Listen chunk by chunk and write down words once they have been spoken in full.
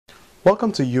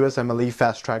Welcome to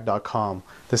USMLEFasttrack.com.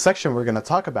 The section we're going to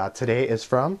talk about today is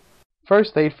from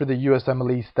First Aid for the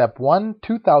USMLE Step 1,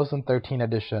 2013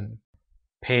 edition.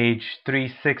 Page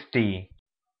 360.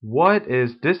 What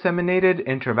is disseminated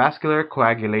intravascular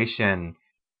coagulation?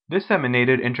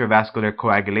 Disseminated intravascular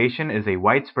coagulation is a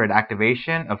widespread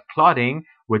activation of clotting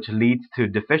which leads to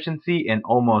deficiency in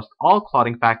almost all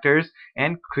clotting factors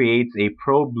and creates a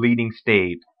pro-bleeding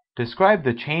state. Describe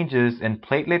the changes in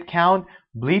platelet count,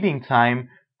 bleeding time,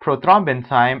 prothrombin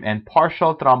time, and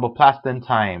partial thromboplastin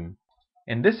time.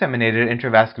 In disseminated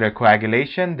intravascular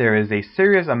coagulation, there is a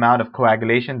serious amount of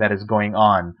coagulation that is going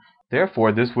on.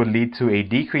 Therefore, this would lead to a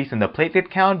decrease in the platelet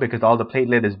count because all the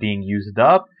platelet is being used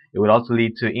up. It would also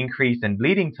lead to increase in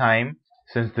bleeding time.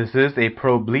 Since this is a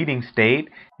pro-bleeding state,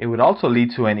 it would also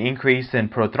lead to an increase in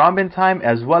prothrombin time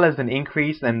as well as an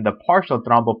increase in the partial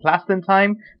thromboplastin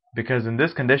time, because in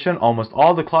this condition, almost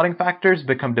all the clotting factors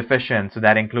become deficient. So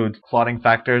that includes clotting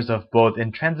factors of both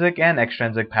intrinsic and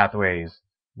extrinsic pathways.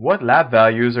 What lab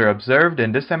values are observed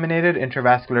in disseminated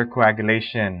intravascular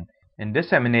coagulation? In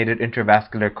disseminated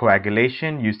intravascular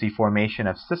coagulation, you see formation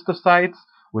of cystocytes,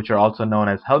 which are also known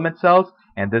as helmet cells,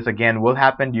 and this again will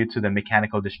happen due to the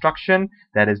mechanical destruction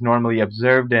that is normally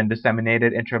observed in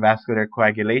disseminated intravascular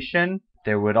coagulation.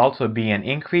 There would also be an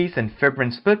increase in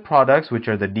fibrin split products, which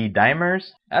are the D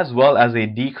dimers, as well as a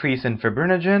decrease in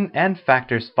fibrinogen and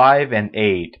factors 5 and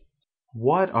 8.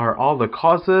 What are all the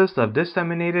causes of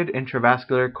disseminated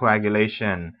intravascular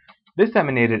coagulation?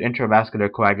 Disseminated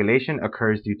intravascular coagulation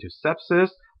occurs due to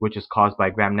sepsis, which is caused by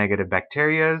gram-negative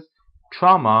bacteria,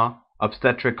 trauma,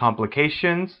 obstetric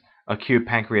complications, acute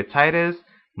pancreatitis,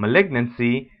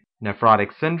 malignancy,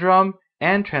 nephrotic syndrome,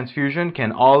 and transfusion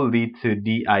can all lead to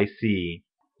DIC.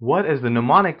 What is the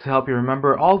mnemonic to help you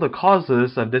remember all the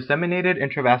causes of disseminated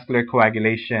intravascular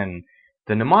coagulation?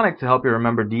 The mnemonic to help you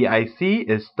remember DIC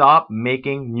is stop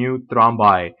making new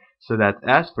thrombi. So that's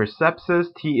S for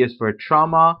sepsis, T is for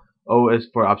trauma, O is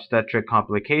for obstetric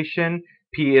complication,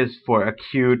 P is for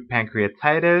acute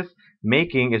pancreatitis,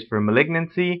 making is for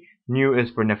malignancy, new is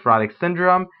for nephrotic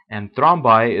syndrome, and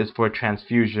thrombi is for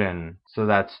transfusion. So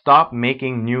that's stop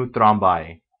making new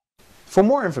thrombi. For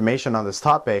more information on this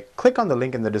topic, click on the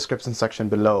link in the description section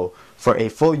below. For a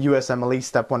full USMLE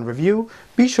Step 1 review,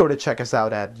 be sure to check us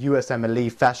out at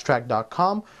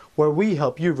USMLEFasttrack.com, where we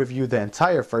help you review the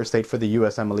entire first aid for the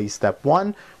USMLE Step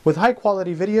 1 with high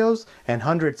quality videos and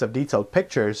hundreds of detailed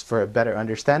pictures for a better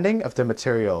understanding of the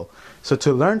material. So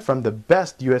to learn from the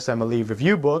best USMLE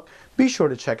review book, be sure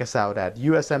to check us out at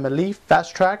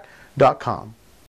USMLEFasttrack.com.